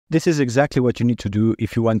This is exactly what you need to do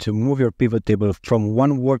if you want to move your pivot table from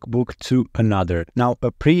one workbook to another. Now,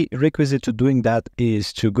 a prerequisite to doing that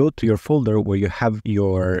is to go to your folder where you have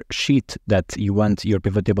your sheet that you want your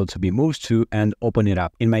pivot table to be moved to and open it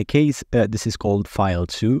up. In my case, this is called File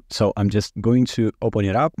 2. So I'm just going to open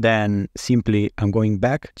it up. Then simply I'm going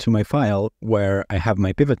back to my file where I have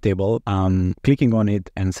my pivot table. I'm clicking on it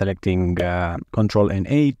and selecting Control and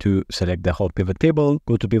A to select the whole pivot table.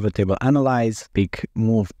 Go to Pivot Table Analyze, pick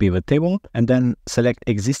Move Pivot Table, and then select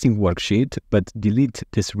Existing Worksheet, but delete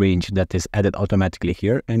this range that is added automatically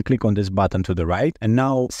here and click on this button to the right. And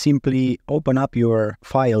now simply open up your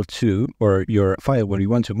File 2 or your file where you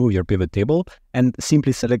want to move your pivot table and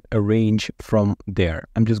simply select a range from there.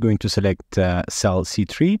 I'm just going to select cell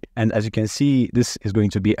C3, and as you can see, this is going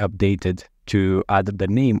to be updated to add the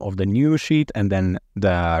name of the new sheet and then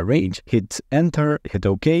the range. Hit enter, hit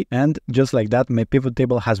OK, and just like that, my pivot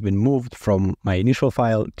table has been moved from my initial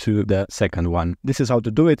file to the second one. This is how to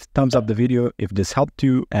do it. Thumbs up the video if this helped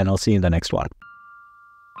you, and I'll see you in the next one.